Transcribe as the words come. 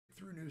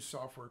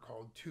software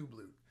called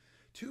TubeLoot.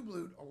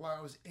 TubeLoot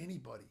allows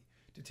anybody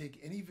to take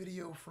any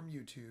video from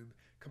YouTube,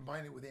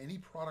 combine it with any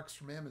products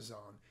from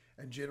Amazon,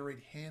 and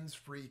generate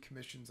hands-free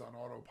commissions on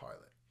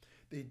autopilot.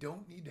 They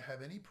don't need to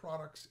have any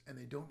products and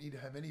they don't need to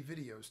have any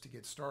videos to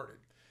get started.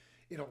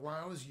 It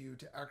allows you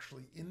to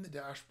actually, in the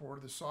dashboard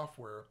of the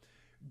software,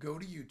 go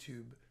to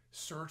YouTube,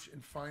 search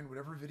and find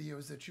whatever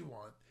videos that you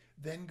want,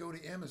 then go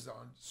to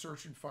Amazon,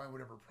 search and find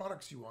whatever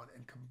products you want,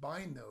 and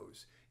combine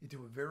those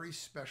into a very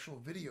special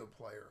video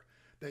player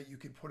that you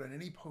can put on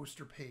any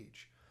poster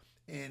page.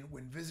 And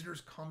when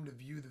visitors come to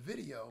view the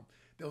video,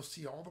 they'll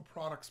see all the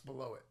products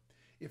below it.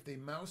 If they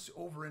mouse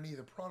over any of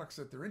the products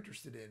that they're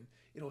interested in,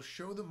 it'll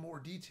show them more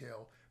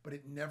detail, but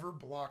it never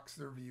blocks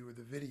their view of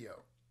the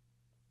video.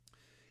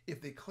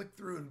 If they click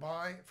through and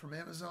buy from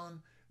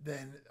Amazon,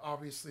 then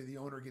obviously the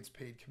owner gets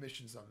paid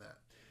commissions on that.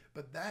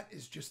 But that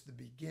is just the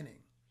beginning,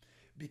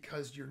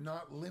 because you're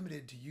not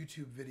limited to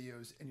YouTube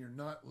videos and you're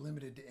not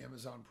limited to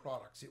Amazon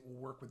products. It will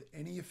work with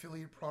any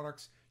affiliate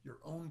products, your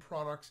own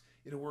products.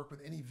 It'll work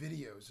with any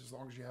videos as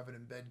long as you have an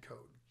embed code.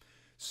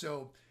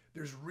 So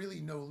there's really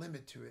no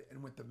limit to it.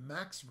 And with the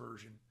Max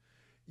version,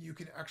 you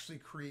can actually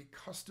create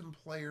custom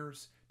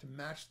players to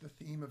match the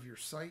theme of your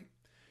site.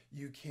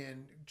 You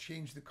can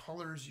change the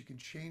colors, you can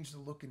change the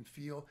look and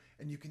feel,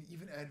 and you can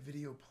even add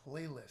video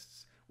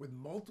playlists with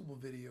multiple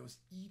videos,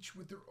 each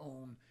with their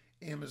own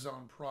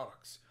Amazon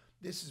products.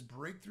 This is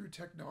breakthrough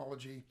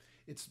technology.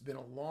 It's been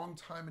a long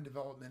time in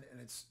development and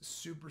it's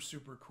super,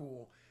 super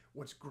cool.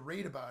 What's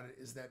great about it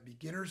is that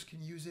beginners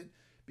can use it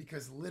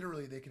because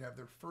literally they can have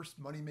their first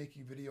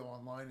money-making video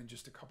online in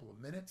just a couple of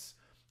minutes,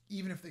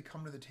 even if they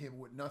come to the table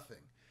with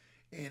nothing.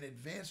 And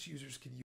advanced users can use